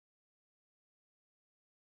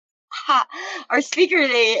Our speaker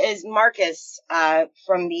today is Marcus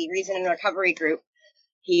from the Reason and Recovery group.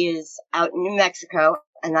 He is out in New Mexico,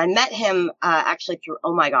 and I met him actually through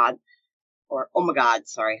Oh My God,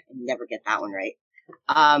 sorry, I never get that one right.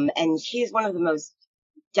 And he's one of the most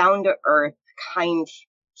down-to-earth, kind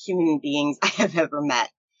human beings I have ever met.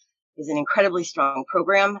 He's an incredibly strong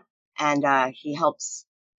program, and he helps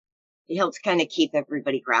kind of keep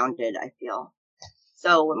everybody grounded, I feel.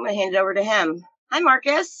 So I'm going to hand it over to him. Hi,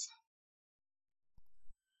 Marcus.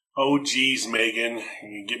 Oh, geez, Megan,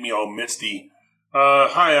 you get me all misty.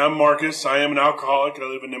 Hi, I'm Marcus. I am an alcoholic. I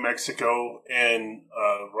live in New Mexico. And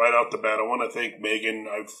right out the bat, I want to thank Megan.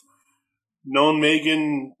 I've known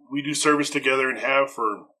Megan. We do service together and have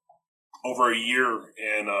for over a year.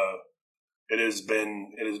 And it has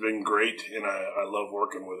been great. And I love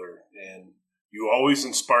working with her. And you always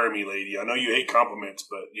inspire me, lady. I know you hate compliments,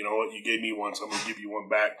 but you know what? You gave me one, so I'm going to give you one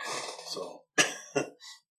back. So,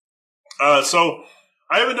 so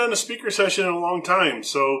I haven't done a speaker session in a long time,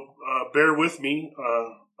 so bear with me.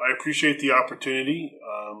 I appreciate the opportunity.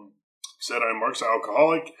 Said I'm Mark's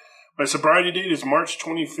alcoholic. My sobriety date is March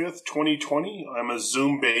 25th, 2020. I'm a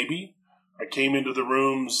Zoom baby. I came into the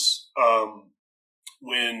rooms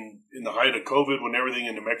when in the height of COVID, when everything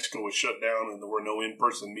in New Mexico was shut down and there were no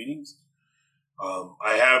in-person meetings.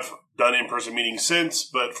 I have done in-person meetings since,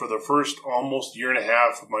 but for the first almost year and a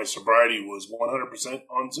half of my sobriety was 100%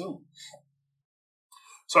 on Zoom.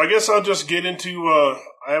 So I guess I'll just get into,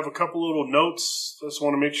 I have a couple little notes. Just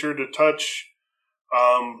want to make sure to touch,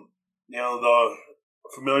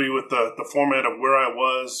 familiar with the format of where I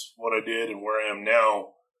was, what I did, and where I am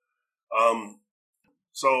now.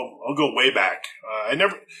 So I'll go way back.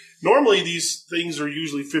 Normally these things are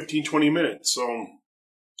usually 15, 20 minutes. So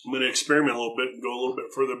I'm going to experiment a little bit and go a little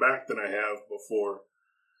bit further back than I have before.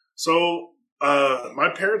 So my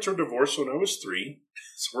parents were divorced when I was 3.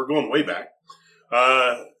 So we're going way back.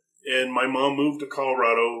 And my mom moved to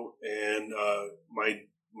Colorado, and my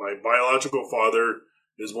biological father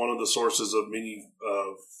is one of the sources of many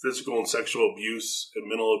physical and sexual abuse and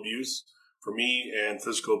mental abuse for me, and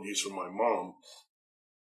physical abuse from my mom.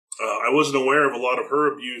 I wasn't aware of a lot of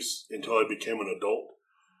her abuse until I became an adult.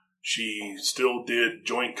 She still did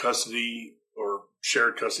joint custody or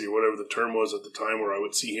shared custody or whatever the term was at the time, where I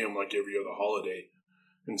would see him like every other holiday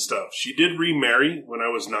and stuff. She did remarry when I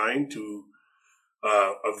was 9 to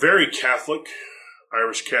a very Catholic,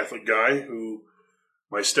 Irish Catholic guy who,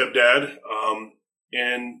 my stepdad,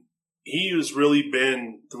 and he has really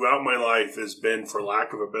been, throughout my life, has been, for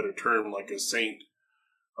lack of a better term, like a saint.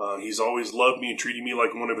 He's always loved me and treated me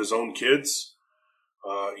like one of his own kids,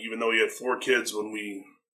 even though he had 4 kids when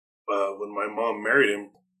my mom married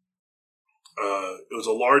him. It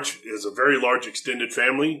was a very large extended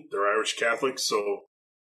family. They're Irish Catholics, so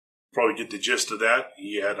probably get the gist of that.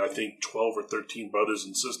 He had, I think, 12 or 13 brothers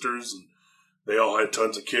and sisters, and they all had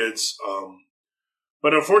tons of kids.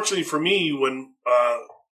 But unfortunately for me, when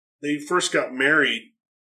they first got married,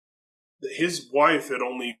 his wife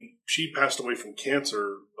she passed away from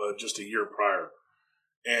cancer just a year prior.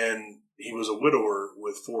 And he was a widower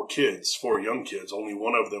with 4 kids, 4 young kids. Only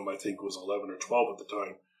one of them, I think, was 11 or 12 at the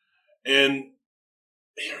time. And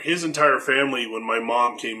his entire family, when my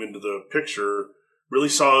mom came into the picture, really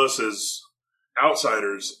saw us as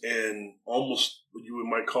outsiders and almost what you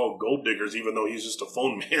might call gold diggers, even though he's just a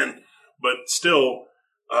phone man. But still,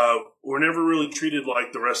 we're never really treated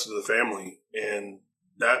like the rest of the family. And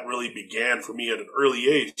that really began for me at an early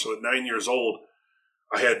age. So at 9 years old,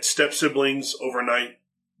 I had step siblings overnight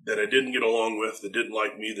that I didn't get along with, that didn't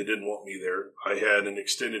like me, that didn't want me there. I had an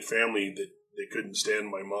extended family that they couldn't stand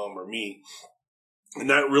my mom or me. And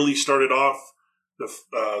that really started off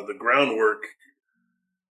the groundwork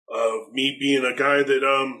of me being a guy that,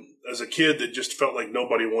 as a kid, that just felt like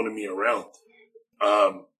nobody wanted me around.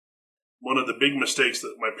 One of the big mistakes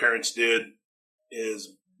that my parents did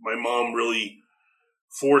is my mom really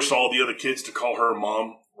forced all the other kids to call her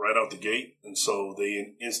mom right out the gate. And so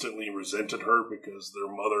they instantly resented her because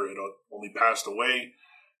their mother had only passed away,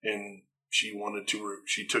 and she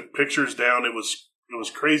took pictures down. It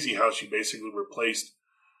was crazy how she basically replaced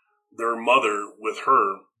their mother with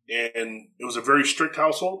her. And it was a very strict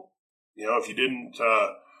household. You know, if you didn't,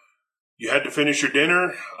 you had to finish your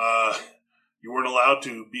dinner. You weren't allowed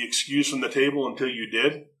to be excused from the table until you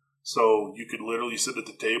did. So you could literally sit at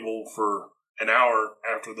the table for an hour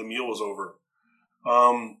after the meal was over.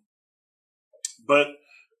 But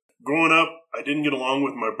growing up, I didn't get along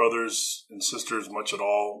with my brothers and sisters much at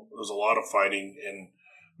all. There was a lot of fighting, and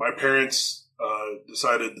my parents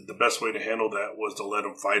decided that the best way to handle that was to let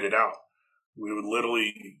them fight it out. We would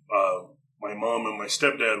literally, my mom and my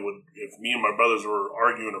stepdad would, if me and my brothers were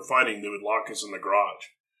arguing or fighting, they would lock us in the garage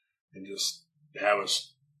and just have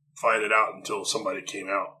us fight it out until somebody came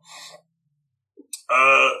out.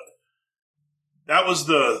 That was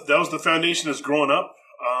the foundation as growing up.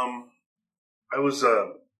 I was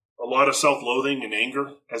a lot of self-loathing and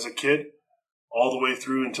anger as a kid, all the way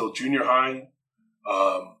through until junior high.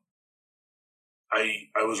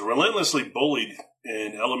 I was relentlessly bullied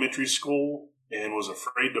in elementary school and was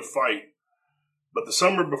afraid to fight. But the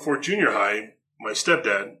summer before junior high, my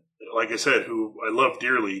stepdad, like I said, who I love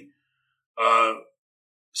dearly,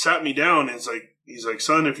 sat me down and he's like,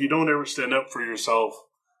 son, if you don't ever stand up for yourself,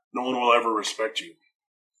 no one will ever respect you.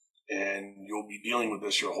 And you'll be dealing with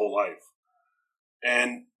this your whole life.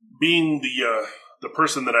 And being the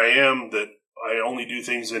person that I am, that I only do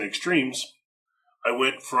things in extremes, I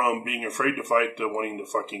went from being afraid to fight to wanting to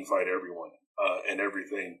fucking fight everyone and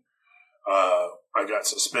everything. I got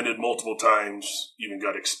suspended multiple times, even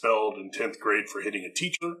got expelled in 10th grade for hitting a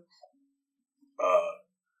teacher.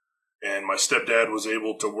 And my stepdad was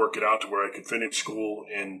able to work it out to where I could finish school.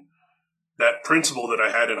 And that principal that I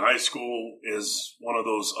had in high school is one of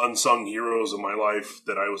those unsung heroes of my life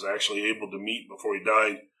that I was actually able to meet before he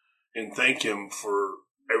died and thank him for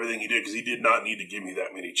everything he did, because he did not need to give me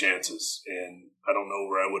that many chances. And I don't know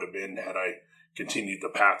where I would have been had I continued the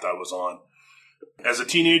path I was on. As a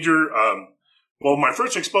teenager, my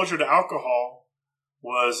first exposure to alcohol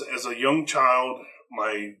was as a young child.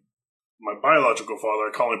 My biological father,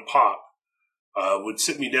 I call him Pop, would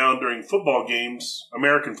sit me down during football games,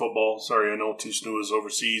 American football. Sorry, I know Tusnu is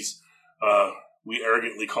overseas. We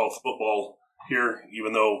arrogantly call football here,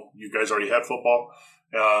 even though you guys already had football.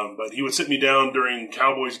 But he would sit me down during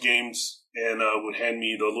Cowboys games and would hand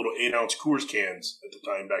me the little 8-ounce Coors cans at the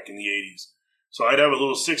time back in the 80s. So I'd have a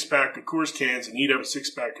little 6-pack of Coors cans and he'd have a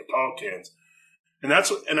 6-pack of tall cans. And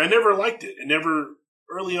I never liked it.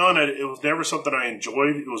 Early on, it was never something I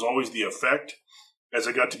enjoyed. It was always the effect. As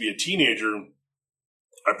I got to be a teenager,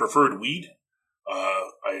 I preferred weed.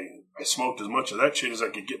 I smoked as much of that shit as I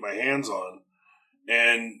could get my hands on.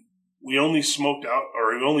 And we only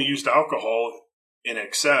used alcohol in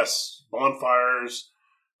excess, bonfires,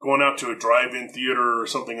 going out to a drive-in theater or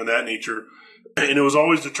something of that nature. And it was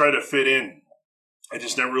always to try to fit in. I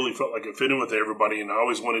just never really felt like I fit in with everybody, and I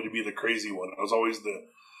always wanted to be the crazy one. I was always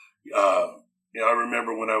I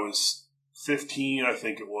remember when I was 15, I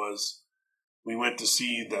think it was, we went to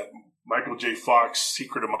see that Michael J. Fox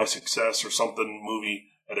Secret of My Success or something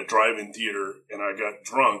movie at a drive-in theater, and I got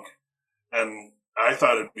drunk, and I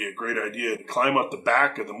thought it'd be a great idea to climb up the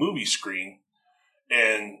back of the movie screen,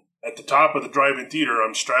 and at the top of the drive-in theater,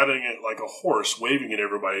 I'm straddling it like a horse, waving at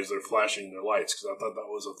everybody as they're flashing their lights, because I thought that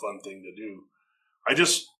was a fun thing to do.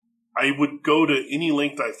 I would go to any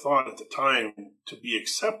length I thought at the time to be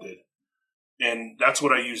accepted, and that's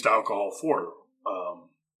what I used alcohol for.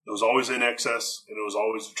 It was always in excess, and it was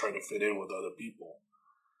always to try to fit in with other people.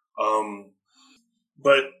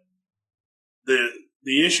 But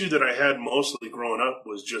the issue that I had mostly growing up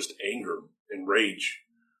was just anger and rage.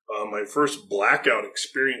 My first blackout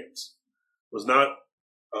experience was not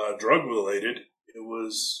drug related. It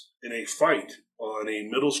was in a fight on a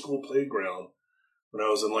middle school playground when I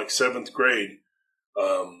was in like 7th grade.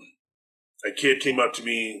 A kid came up to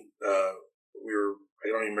me. I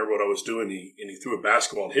don't even remember what I was doing. He threw a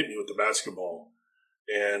basketball and hit me with the basketball.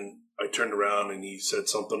 And I turned around and he said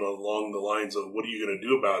something along the lines of, "What are you going to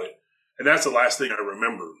do about it?" And that's the last thing I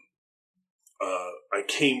remember. I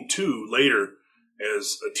came to later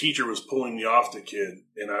as a teacher was pulling me off the kid,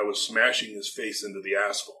 and I was smashing his face into the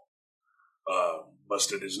asphalt.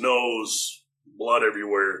 Busted his nose, blood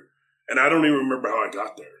everywhere. And I don't even remember how I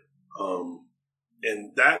got there.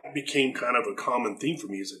 And that became kind of a common theme for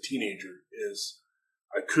me as a teenager, is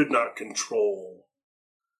I could not control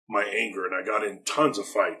my anger, and I got in tons of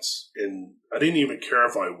fights, and I didn't even care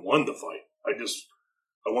if I won the fight.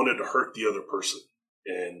 I wanted to hurt the other person,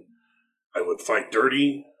 and I would fight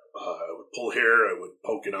dirty. I would pull hair. I would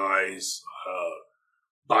poke in eyes,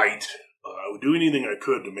 bite. I would do anything I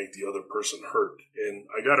could to make the other person hurt. And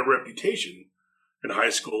I got a reputation in high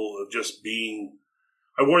school of just being,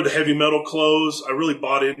 I wore the heavy metal clothes. I really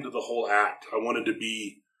bought into the whole act. I wanted to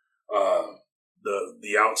be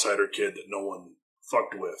the outsider kid that no one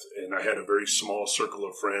fucked with. And I had a very small circle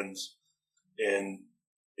of friends. And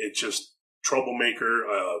it just troublemaker,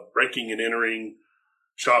 breaking and entering,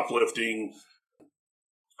 shoplifting,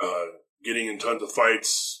 getting in tons of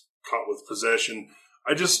fights, caught with possession.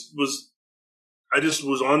 I just was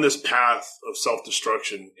on this path of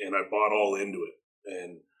self-destruction, and I bought all into it.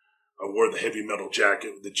 And I wore the heavy metal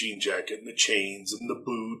jacket, the jean jacket, and the chains, and the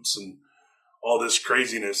boots, and all this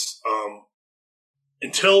craziness.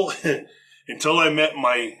 until until I met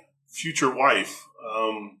my future wife.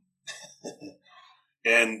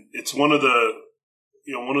 And it's one of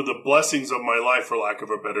the blessings of my life, for lack of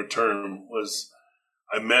a better term, was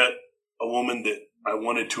I met a woman that I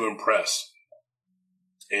wanted to impress.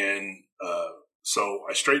 And so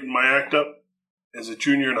I straightened my act up as a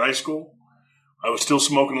junior in high school. I was still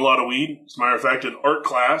smoking a lot of weed. As a matter of fact, in art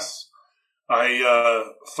class, I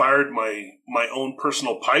fired my own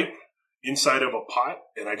personal pipe inside of a pot,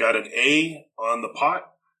 and I got an A on the pot.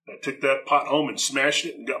 I took that pot home and smashed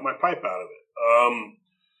it and got my pipe out of it.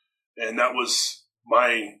 And that was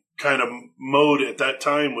my kind of mode at that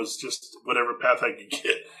time, was just whatever path I could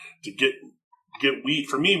get to get weed.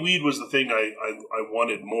 For me, weed was the thing I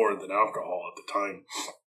wanted more than alcohol at the time.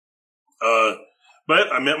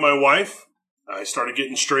 But I met my wife. I started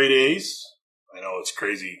getting straight A's. I know it's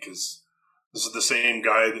crazy because this is the same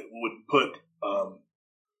guy that would put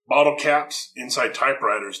bottle caps inside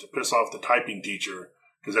typewriters to piss off the typing teacher,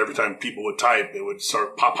 because every time people would type, it would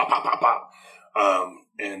start pop, pop, pop, pop, pop,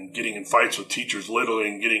 and getting in fights with teachers, literally,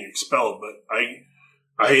 and getting expelled. But I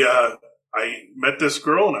met this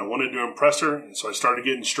girl and I wanted to impress her, and so I started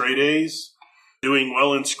getting straight A's, doing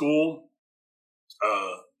well in school,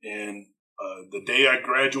 and the day I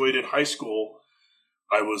graduated high school,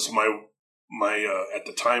 I was my at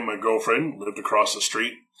the time my girlfriend lived across the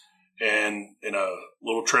street, and in a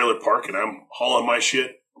little trailer park, and I'm hauling my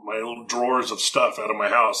shit, my little drawers of stuff out of my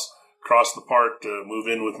house across the park to move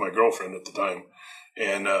in with my girlfriend at the time.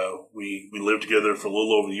 And we lived together for a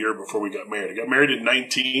little over a year before we got married. I got married at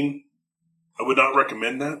 19. I would not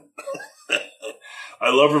recommend that. I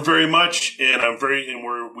love her very much, and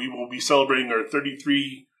we will be celebrating our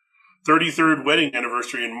 33rd wedding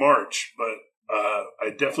anniversary in March. But I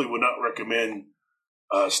definitely would not recommend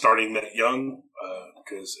starting that young,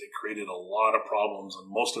 because it created a lot of problems, and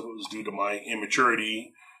most of it was due to my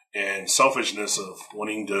immaturity and selfishness of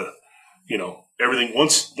wanting to, everything.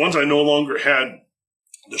 Once I no longer had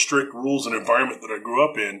the strict rules and environment that I grew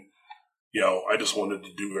up in, I just wanted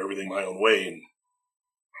to do everything my own way, and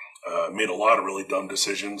made a lot of really dumb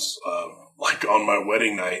decisions. Like on my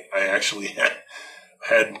wedding night, I actually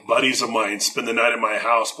had buddies of mine spend the night at my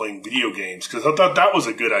house playing video games because I thought that was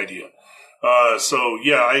a good idea. So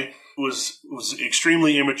yeah, I was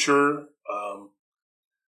extremely immature.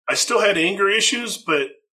 I still had anger issues, but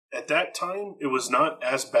at that time it was not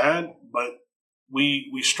as bad. But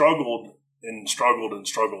we struggled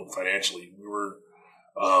financially.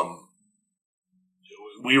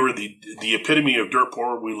 We were the epitome of dirt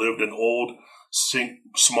poor. We lived in old,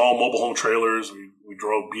 small mobile home trailers. We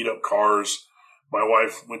drove beat up cars. My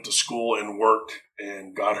wife went to school and worked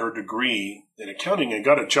and got her degree in accounting and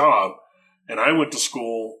got a job. And I went to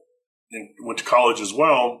school and went to college as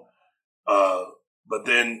well. But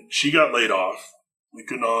then she got laid off. We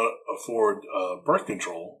could not afford birth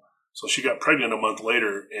control. So she got pregnant a month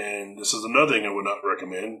later. And this is another thing I would not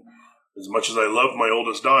recommend. As much as I love my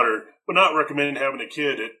oldest daughter, would not recommend having a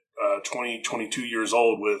kid at 22 years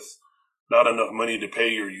old with not enough money to pay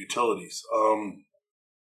your utilities.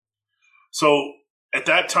 So at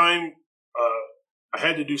that time, I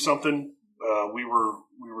had to do something. We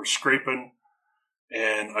were scraping,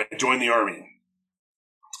 and I joined the Army.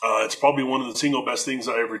 It's probably one of the single best things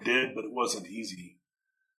I ever did, but it wasn't easy.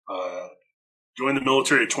 Joined the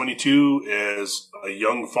military at 22 as a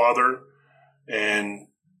young father, and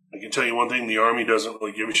I can tell you one thing, the Army doesn't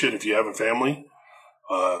really give a shit if you have a family.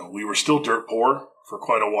 We were still dirt poor for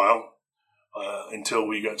quite a while until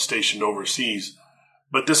we got stationed overseas.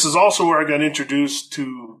 But this is also where I got introduced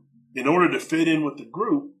to, in order to fit in with the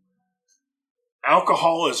group,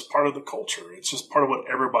 alcohol is part of the culture. It's just part of what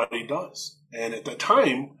everybody does. And at that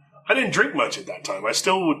time, I didn't drink much at that time. I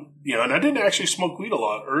still would, and I didn't actually smoke weed a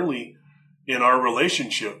lot early in our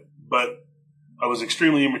relationship, but I was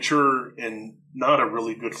extremely immature and not a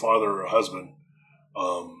really good father or a husband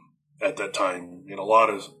at that time. And I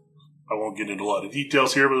won't get into a lot of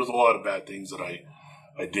details here, but there's a lot of bad things that I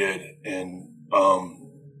did. And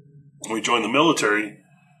when we joined the military,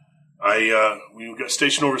 we got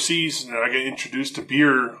stationed overseas, and I got introduced to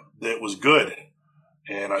beer that was good,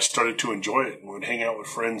 and I started to enjoy it. We would hang out with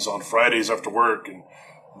friends on Fridays after work and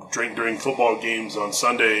drink during football games on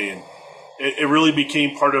Sunday, and it really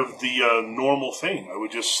became part of the normal thing. I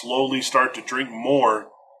would just slowly start to drink more,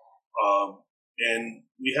 and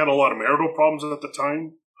we had a lot of marital problems at the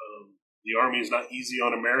time. The Army is not easy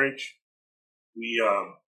on a marriage.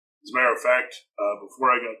 As a matter of fact,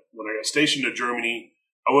 when I got stationed to Germany,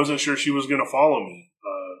 I wasn't sure she was going to follow me.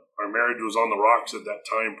 Our marriage was on the rocks at that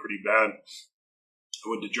time, pretty bad. I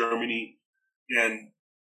went to Germany, and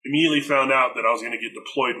immediately found out that I was going to get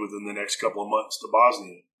deployed within the next couple of months to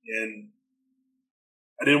Bosnia. And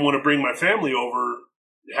I didn't want to bring my family over,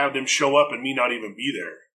 have them show up and me not even be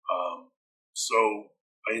there. So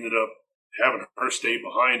I ended up having her stay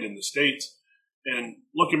behind in the States. And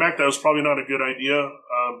looking back, that was probably not a good idea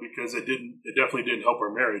because it definitely didn't help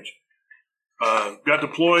our marriage. Got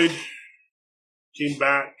deployed, came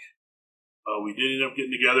back. We did end up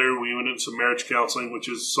getting together. We went into some marriage counseling, which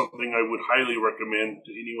is something I would highly recommend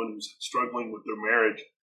to anyone who's struggling with their marriage.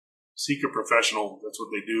 Seek a professional. That's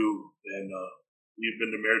what they do. And we've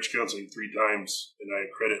been to marriage counseling 3 times, and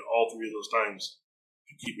I credit all 3 of those times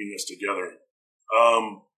for keeping us together.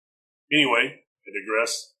 Anyway, I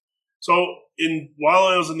digress. So while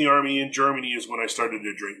I was in the Army in Germany is when I started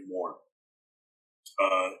to drink more.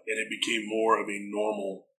 And it became more of a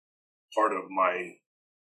normal part of my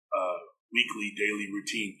weekly, daily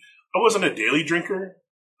routine. I wasn't a daily drinker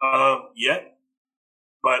yet,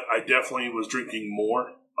 but I definitely was drinking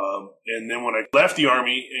more. And then when I left the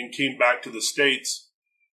Army and came back to the States,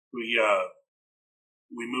 we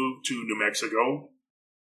moved to New Mexico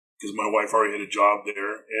because my wife already had a job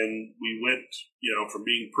there. And we went, from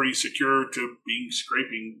being pretty secure to being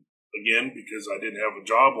scraping again because I didn't have a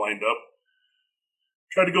job lined up.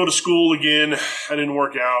 Tried to go to school again. I didn't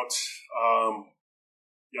work out.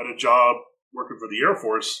 Got a job working for the Air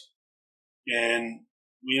Force, and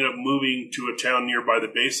we ended up moving to a town nearby the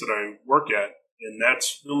base that I work at, and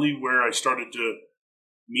that's really where I started to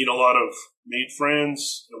made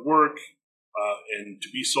friends at work, and to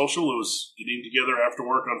be social, it was getting together after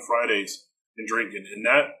work on Fridays and drinking, and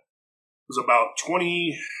that was about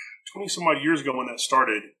 20 some odd years ago when that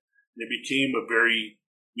started, and it became a very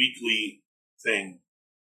weekly thing.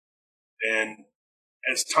 And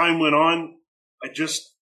as time went on, I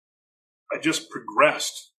just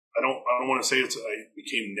progressed. I don't want to say I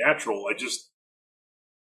became natural. I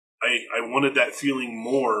wanted that feeling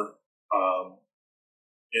more,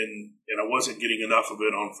 and I wasn't getting enough of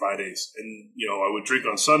it on Fridays. And I would drink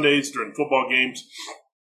on Sundays during football games,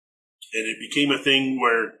 and it became a thing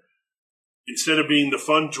where instead of being the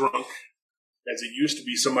fun drunk, as it used to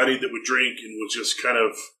be, somebody that would drink and was just kind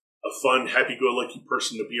of a fun, happy-go-lucky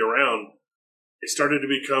person to be around, it started to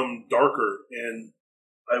become darker, and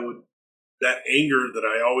that anger that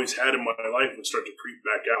I always had in my life would start to creep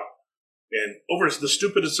back out. And over the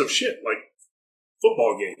stupidest of shit, like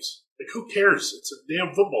football games. Like, who cares? It's a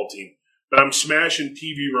damn football team. But I'm smashing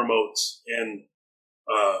TV remotes and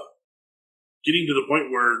getting to the point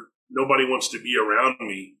where nobody wants to be around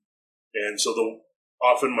me. And so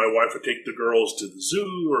often my wife would take the girls to the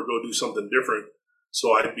zoo or go do something different.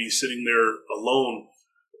 So I'd be sitting there alone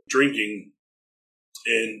drinking.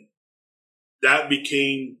 And that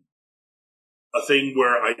became a thing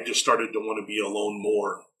where I just started to want to be alone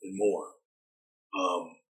more and more.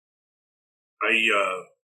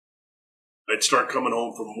 I'd start coming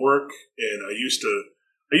home from work, and I used to,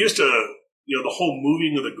 the whole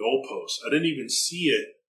moving of the goalposts. I didn't even see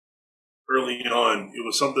it early on. It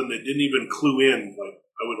was something that didn't even clue in. Like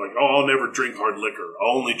I would I'll never drink hard liquor.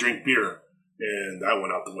 I'll only drink beer, and that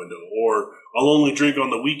went out the window. Or I'll only drink on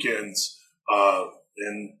the weekends.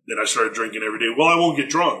 And then I started drinking every day. Well, I won't get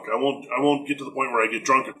drunk. I won't get to the point where I get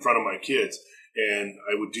drunk in front of my kids. And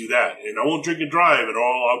I would do that. And I won't drink and drive. And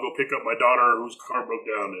I'll go pick up my daughter whose car broke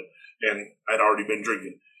down. And I'd already been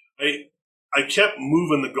drinking. I kept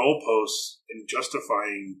moving the goalposts and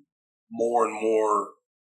justifying more and more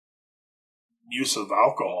use of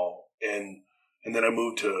alcohol. And then I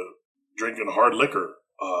moved to drinking hard liquor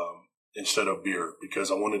instead of beer because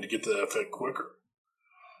I wanted to get to that effect quicker.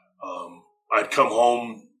 I'd come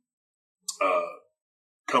home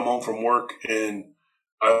from work, and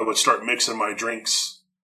I would start mixing my drinks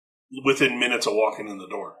within minutes of walking in the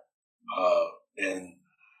door. And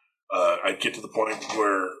I'd get to the point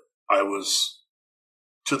where I was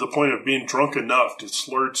to the point of being drunk enough to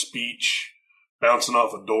slurred speech, bouncing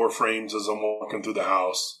off of door frames as I'm walking through the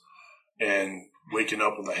house, and waking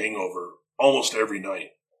up with a hangover almost every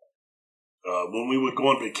night. When we would go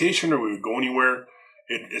on vacation or we would go anywhere,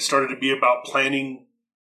 it started to be about planning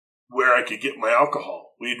where I could get my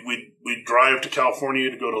alcohol. We'd drive to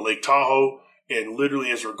California to go to Lake Tahoe, and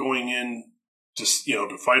literally as we're going in to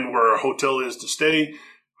find where our hotel is to stay,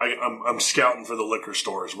 I'm scouting for the liquor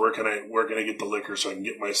stores. Where can I get the liquor so I can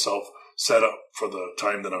get myself set up for the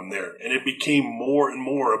time that I'm there? And it became more and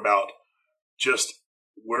more about just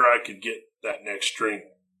where I could get that next drink.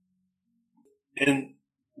 And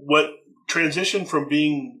what transitioned from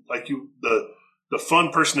being like the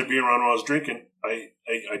fun person to be around when I was drinking,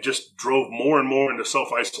 I just drove more and more into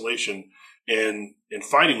self-isolation and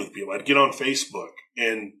fighting with people. I'd get on Facebook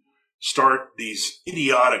and start these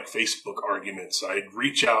idiotic Facebook arguments. I'd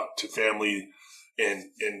reach out to family and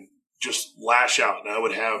just lash out. And I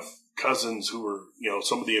would have cousins who were,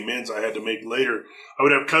 some of the amends I had to make later. I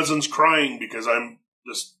would have cousins crying because I'm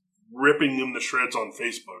just ripping them to shreds on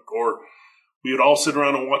Facebook. Or we would all sit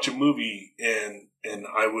around and watch a movie, and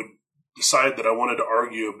I would decide that I wanted to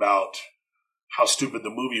argue about how stupid the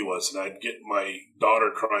movie was, and I'd get my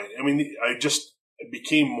daughter crying. I mean, it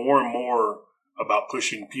became more and more about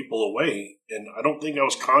pushing people away, and I don't think I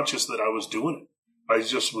was conscious that I was doing it. I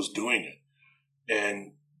just was doing it,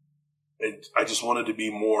 and I just wanted to be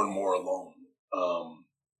more and more alone,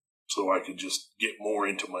 so I could just get more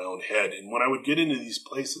into my own head. And when I would get into these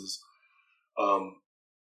places,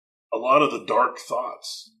 a lot of the dark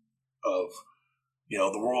thoughts of,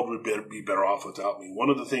 the world would be better off without me. One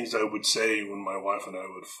of the things I would say when my wife and I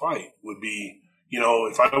would fight would be,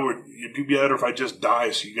 it'd be better if I just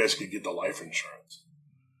die so you guys could get the life insurance.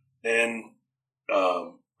 And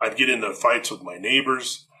I'd get into fights with my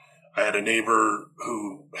neighbors. I had a neighbor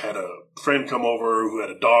who had a friend come over who had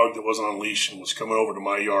a dog that wasn't on a leash and was coming over to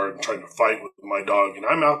my yard and trying to fight with my dog. And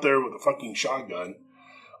I'm out there with a fucking shotgun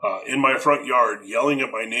in my front yard yelling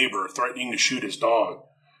at my neighbor, threatening to shoot his dog.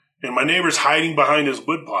 And my neighbor's hiding behind his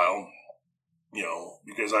woodpile,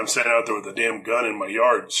 because I'm sitting out there with a damn gun in my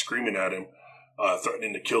yard screaming at him,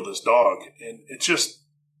 threatening to kill this dog. And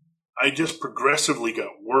I just progressively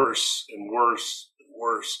got worse and worse and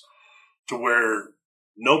worse to where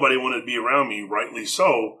nobody wanted to be around me, rightly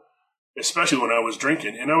so, especially when I was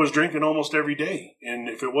drinking. And I was drinking almost every day. And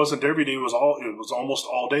if it wasn't every day, it was almost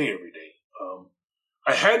all day every day.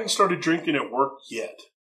 I hadn't started drinking at work yet.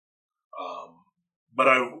 But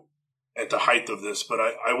at the height of this, but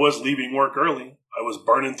I was leaving work early. I was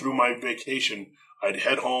burning through my vacation. I'd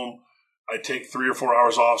head home. I'd take 3 or 4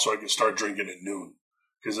 hours off so I could start drinking at noon.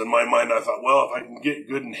 Because in my mind, I thought, well, if I can get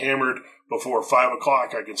good and hammered before 5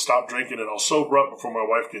 o'clock, I can stop drinking and I'll sober up before my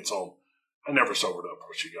wife gets home. I never sobered up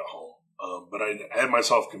before she got home. But I had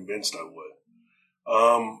myself convinced I would.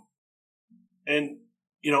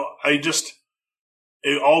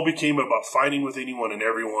 It all became about fighting with anyone and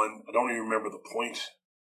everyone. I don't even remember the point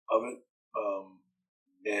of it.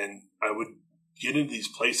 And I would get into these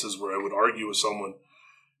places where I would argue with someone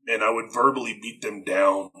and I would verbally beat them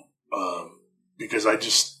down, because I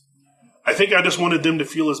think I just wanted them to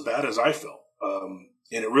feel as bad as I felt. And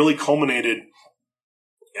it really culminated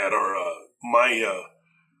at my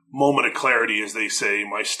moment of clarity, as they say.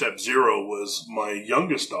 My step zero was my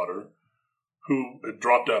youngest daughter, who had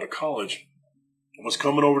dropped out of college, was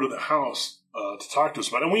coming over to the house to talk to us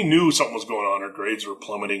about it. And we knew something was going on. Her grades were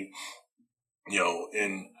plummeting,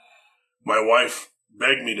 and my wife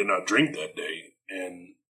begged me to not drink that day. And,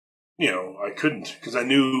 I couldn't because I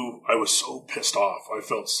knew I was so pissed off. I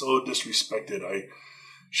felt so disrespected.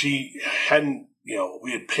 She hadn't,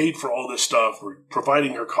 we had paid for all this stuff. We're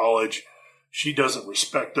providing her college. She doesn't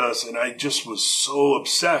respect us. And I just was so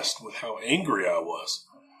obsessed with how angry I was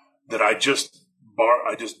that I just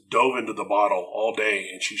dove into the bottle all day.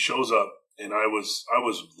 And she shows up and I was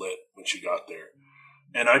lit when she got there.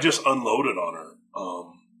 And I just unloaded on her.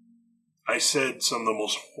 I said some of the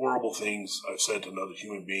most horrible things I've said to another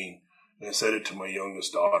human being. And I said it to my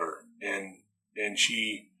youngest daughter. And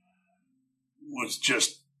she was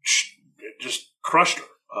just crushed her.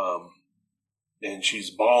 And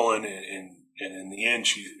she's bawling. And in the end,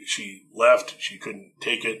 she left. She couldn't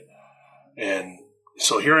take it. And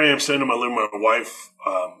so here I am standing in my living room. My wife,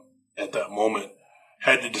 at that moment,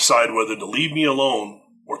 had to decide whether to leave me alone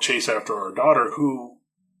or chase after our daughter, who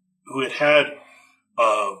had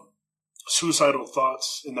suicidal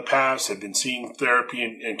thoughts in the past, had been seeing therapy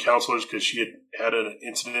and counselors because she had an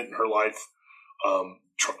incident in her life,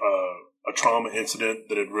 a trauma incident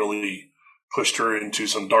that had really pushed her into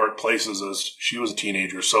some dark places as she was a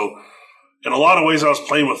teenager. So in a lot of ways, I was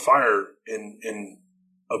playing with fire and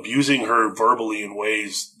abusing her verbally in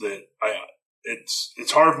ways that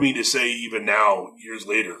it's hard for me to say even now, years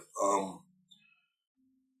later.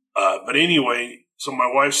 But anyway, so my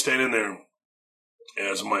wife's standing there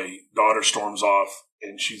as my daughter storms off,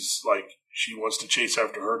 and she's like, she wants to chase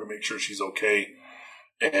after her to make sure she's okay,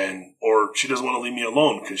 or she doesn't want to leave me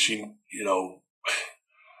alone because she,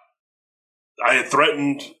 I had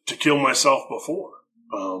threatened to kill myself before,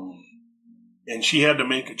 and she had to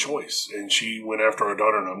make a choice, and she went after our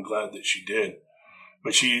daughter, and I'm glad that she did.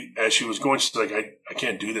 But as she was going, she's like, I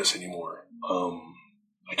can't do this anymore.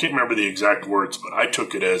 I can't remember the exact words, but I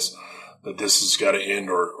took it as that this has got to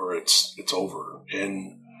end or it's over.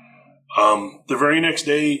 And the very next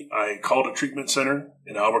day, I called a treatment center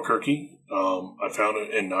in Albuquerque. I found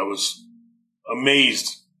it, and I was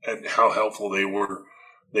amazed at how helpful they were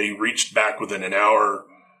They reached back within an hour.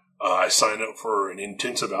 I signed up for an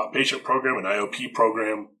intensive outpatient program, an IOP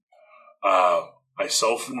program. I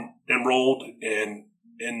self-enrolled and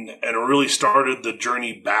really started the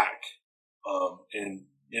journey back and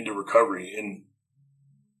into recovery. And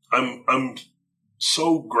I'm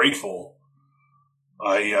so grateful.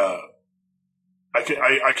 I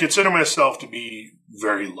consider myself to be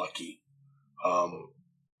very lucky.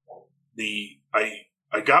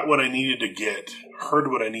 I got what I needed to get,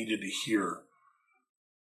 heard what I needed to hear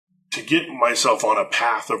to get myself on a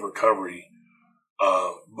path of recovery.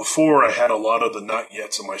 Before I had a lot of the not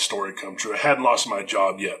yets of my story come true. I hadn't lost my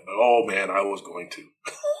job yet, but oh man, I was going to.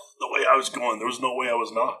 The way I was going, there was no way I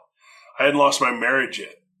was not. I hadn't lost my marriage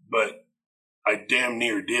yet, but I damn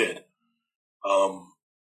near did.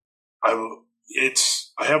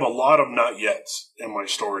 I have a lot of not yets in my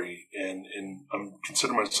story, and I'm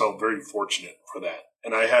consider myself very fortunate for that.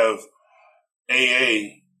 And I have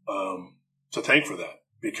AA to thank for that,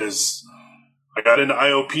 because I got into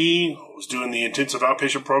IOP, was doing the intensive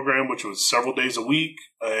outpatient program, which was several days a week,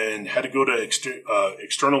 and had to go to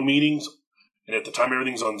external meetings. And at the time,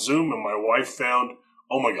 everything's on Zoom, and my wife found,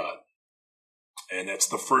 oh my God. And that's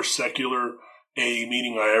the first secular AA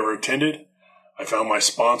meeting I ever attended. I found my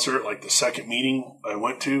sponsor at like the second meeting I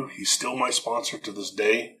went to. He's still my sponsor to this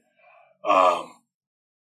day.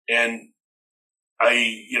 And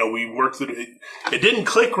we worked through it. It didn't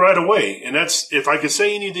click right away. And that's, if I could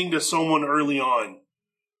say anything to someone early on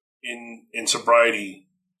in sobriety,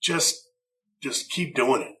 just keep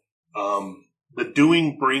doing it. The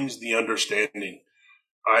doing brings the understanding.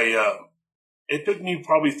 It took me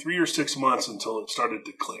probably 3 or 6 months until it started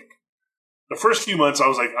to click. The first few months I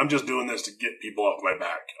was like, I'm just doing this to get people off my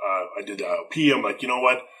back. I did the IOP. I'm like, you know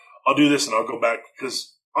what? I'll do this and I'll go back,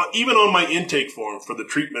 because even on my intake form for the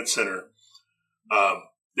treatment center,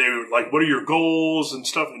 they were like, what are your goals and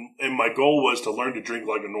stuff? And my goal was to learn to drink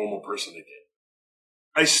like a normal person again.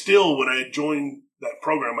 I still, when I joined that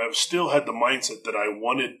program, I still had the mindset that I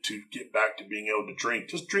wanted to get back to being able to drink,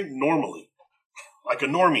 just drink normally, like a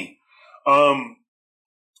normie.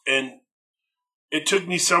 And it took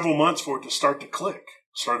me several months for it to start to click.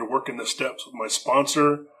 Started working the steps with my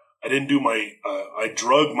sponsor. I didn't do I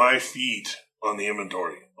drug my feet on the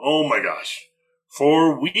inventory. Oh my gosh.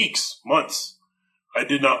 For weeks, months. I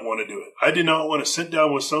did not want to do it. I did not want to sit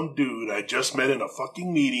down with some dude I just met in a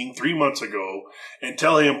fucking meeting 3 months ago and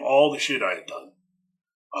tell him all the shit I had done.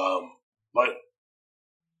 But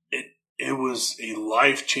it was a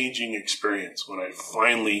life-changing experience when I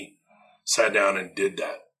finally sat down and did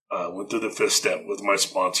that. Went through the fifth step with my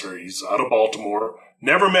sponsor. He's out of Baltimore.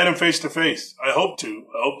 Never met him face to face. I hope to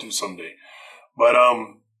someday. But,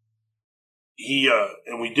 and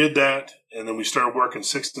we did that. And then we started working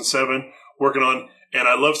 6 and 7, working on, and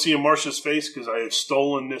I love seeing Marcia's face because I have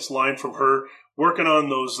stolen this line from her, working on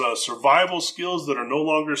those survival skills that are no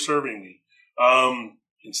longer serving me,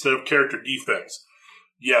 instead of character defects.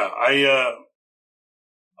 Yeah, I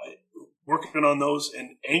working on those,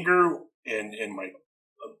 and anger and my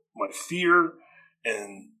fear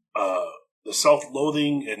and the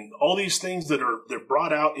self-loathing and all these things they're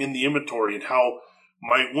brought out in the inventory, and how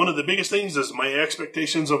one of the biggest things is my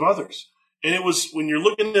expectations of others. And it was, when you're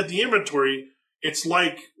looking at the inventory, it's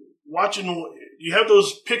like watching, you have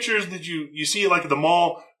those pictures that you see like at the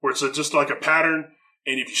mall where it's just like a pattern,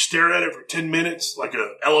 and if you stare at it for 10 minutes, like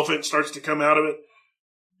an elephant starts to come out of it.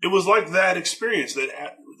 It was like that experience,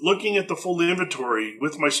 that looking at the full inventory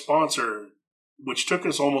with my sponsor, which took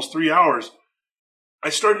us almost 3 hours, I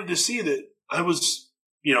started to see that I was,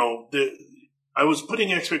 I was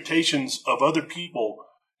putting expectations of other people,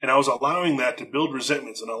 and I was allowing that to build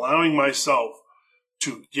resentments, and allowing myself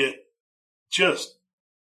to get just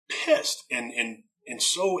pissed and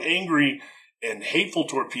so angry and hateful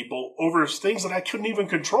toward people over things that I couldn't even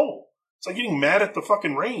control. It's like getting mad at the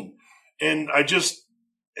fucking rain. And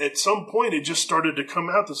at some point, it just started to come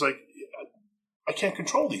out. It's like, I can't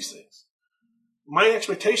control these things. My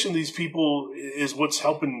expectation of these people is what's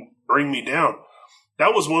helping bring me down.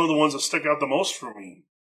 That was one of the ones that stuck out the most for me.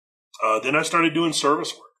 Then I started doing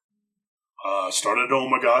service work. Started at Oh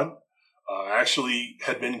My God. Actually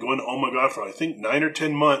had been going to Oh My God for, I think, 9 or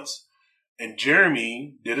 10 months. And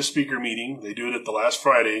Jeremy did a speaker meeting. They do it at the last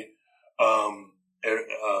Friday,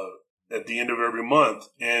 at the end of every month.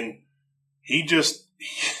 And he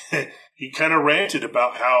kind of ranted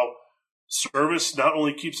about how service not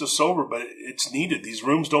only keeps us sober, but it's needed. These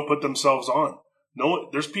rooms don't put themselves on. No,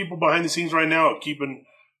 there's people behind the scenes right now keeping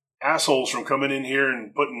assholes from coming in here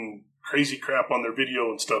and putting crazy crap on their video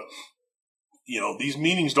and stuff. These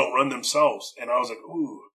meetings don't run themselves. And I was like,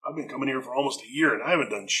 ooh, I've been coming here for almost a year and I haven't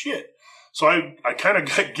done shit. So I kind of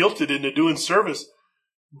got guilted into doing service,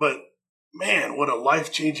 but man, what a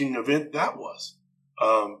life-changing event that was.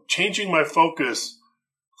 Changing my focus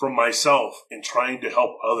from myself and trying to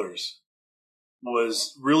help others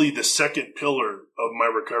was really the second pillar of my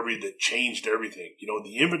recovery that changed everything.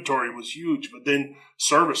 The inventory was huge, but then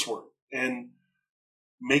service work and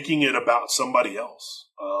making it about somebody else.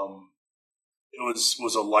 It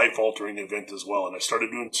was a life-altering event as well. And I started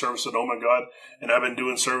doing service at Oh My God, and I've been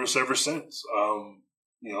doing service ever since. I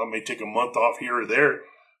may take a month off here or there,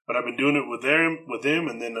 but I've been doing it with them.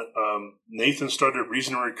 And then Nathan started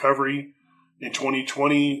Reason and Recovery in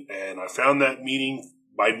 2020, and I found that meeting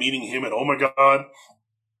by meeting him at Oh My God,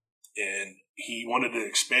 and he wanted to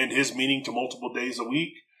expand his meeting to multiple days a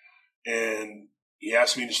week, and he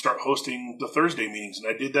asked me to start hosting the Thursday meetings, and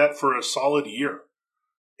I did that for a solid year,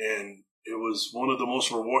 and it was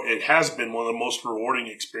it has been one of the most rewarding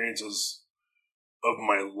experiences of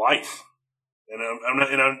my life, and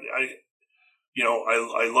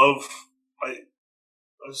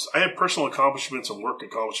I have personal accomplishments and work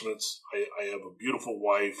accomplishments. I have a beautiful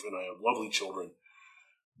wife and I have lovely children.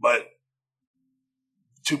 But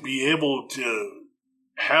to be able to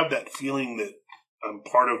have that feeling that I'm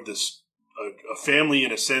part of this, a family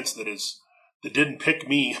in a sense that didn't pick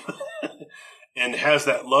me and has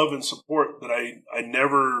that love and support that I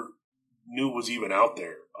never knew was even out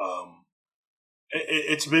there.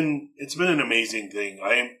 It's been an amazing thing.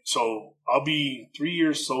 I'll be 3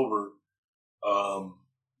 years sober,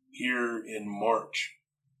 here in March,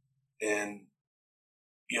 and,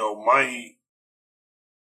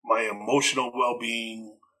 my emotional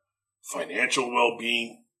well-being, financial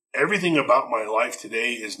well-being, everything about my life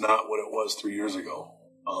today is not what it was 3 years ago.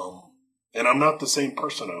 And I'm not the same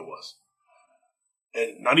person I was,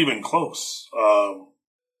 and not even close.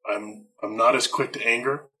 I'm not as quick to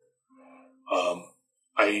anger.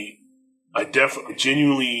 I definitely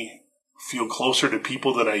genuinely feel closer to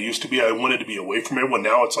people than I used to be. I wanted to be away from everyone.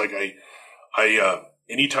 Now it's like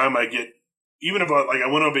anytime I get, even if I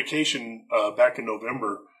went on vacation back in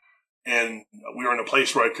November, and we were in a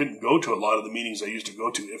place where I couldn't go to a lot of the meetings I used to go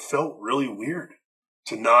to, it felt really weird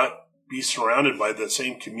to not be surrounded by the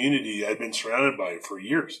same community I'd been surrounded by for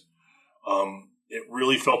years. It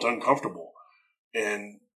really felt uncomfortable.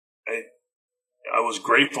 And I was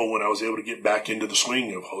grateful when I was able to get back into the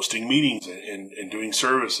swing of hosting meetings and doing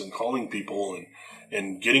service and calling people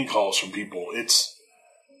and getting calls from people. It's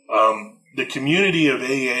the community of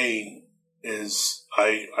AA is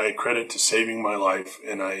I credit to saving my life,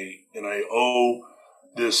 and I owe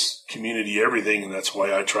this community everything, and that's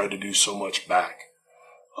why I try to do so much back.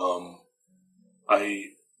 I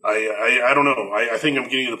don't know. I think I'm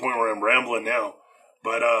getting to the point where I'm rambling now,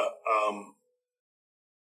 but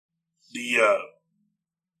the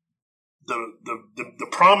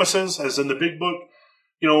promises, as in the big book,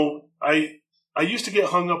 I used to get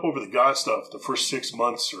hung up over the God stuff the first 6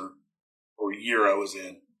 months or year I was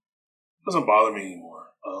in. It doesn't bother me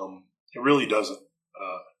anymore. It really doesn't.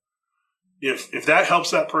 If that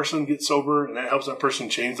helps that person get sober and that helps that person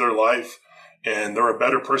change their life and they're a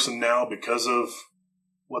better person now because of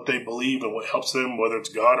what they believe and what helps them, whether it's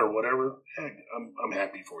God or whatever, heck, I'm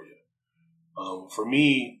happy for you. For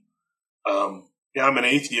me, I'm an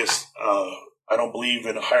atheist. I don't believe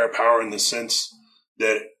in a higher power in the sense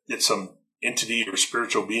that it's some entity or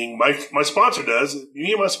spiritual being. My sponsor does.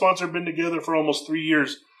 Me and my sponsor have been together for almost 3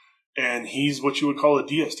 years, and he's what you would call a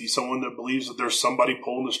deist. He's someone that believes that there's somebody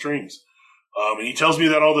pulling the strings. And he tells me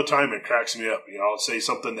that all the time. It cracks me up. I'll say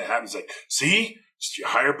something that happens like, see, it's your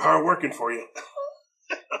higher power working for you.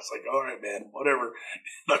 I was like, all right, man, whatever.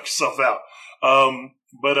 Knock yourself out.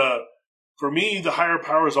 But for me, the higher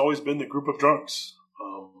power has always been the group of drunks.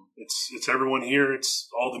 It's everyone here. It's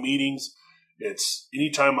all the meetings. It's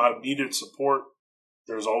anytime I've needed support,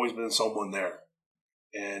 there's always been someone there.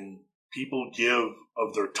 And people give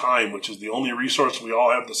of their time, which is the only resource we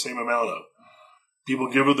all have the same amount of. People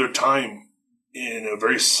give of their time in a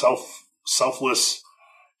very selfless,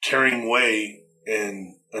 caring way,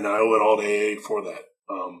 and I owe it all to AA for that.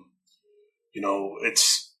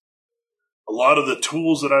 It's a lot of the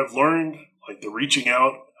tools that I've learned, like the reaching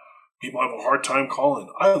out. People have a hard time calling.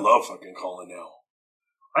 I love fucking calling now.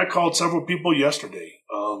 I called several people yesterday.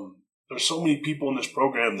 There's so many people in this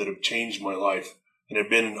program that have changed my life and have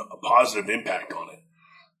been a positive impact on it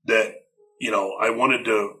that, I wanted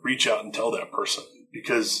to reach out and tell that person,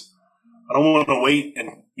 because I don't want to wait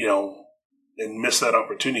and miss that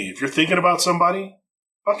opportunity. If you're thinking about somebody,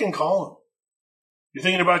 fucking call them. You're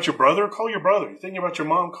thinking about your brother, call your brother. You're thinking about your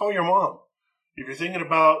mom, call your mom. If you're thinking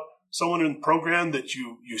about someone in the program that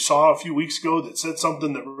you saw a few weeks ago that said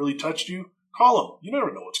something that really touched you, Call them. You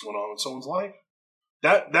never know what's going on in someone's life.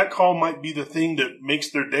 That call might be the thing that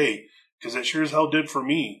makes their day, because it sure as hell did for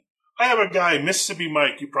me. I have a guy, Mississippi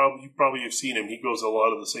Mike. You probably have seen him. He goes to a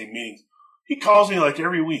lot of the same meetings. He calls me like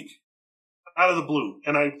every week, out of the blue,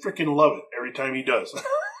 and I freaking love it every time he does.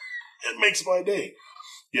 It makes my day.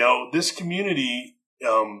 This community,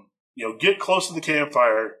 get close to the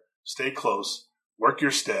campfire, stay close, work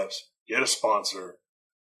your steps, get a sponsor,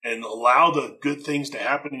 and allow the good things to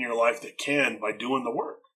happen in your life that can by doing the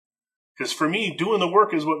work. Because for me, doing the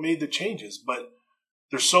work is what made the changes, but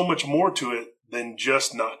there's so much more to it than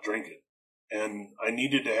just not drinking. And I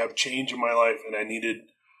needed to have change in my life, and I needed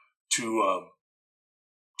to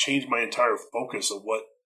change my entire focus of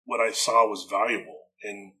what I saw was valuable.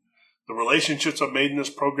 And the relationships I've made in this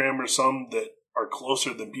program are some that are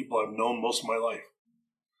closer than people I've known most of my life.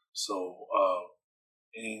 So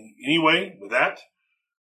anyway, with that,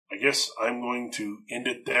 I guess I'm going to end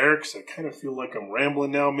it there because I kind of feel like I'm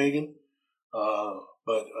rambling now, Megan.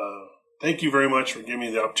 But thank you very much for giving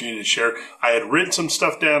me the opportunity to share. I had written some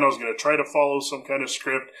stuff down. I was going to try to follow some kind of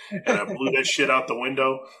script, and I blew that shit out the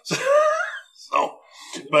window.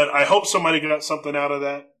 But I hope somebody got something out of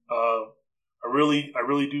that. I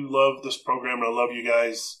really do love this program, and I love you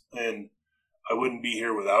guys, and I wouldn't be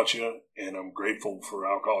here without you. And I'm grateful for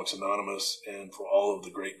Alcoholics Anonymous and for all of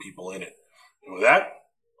the great people in it. And with that,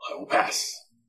 I will pass.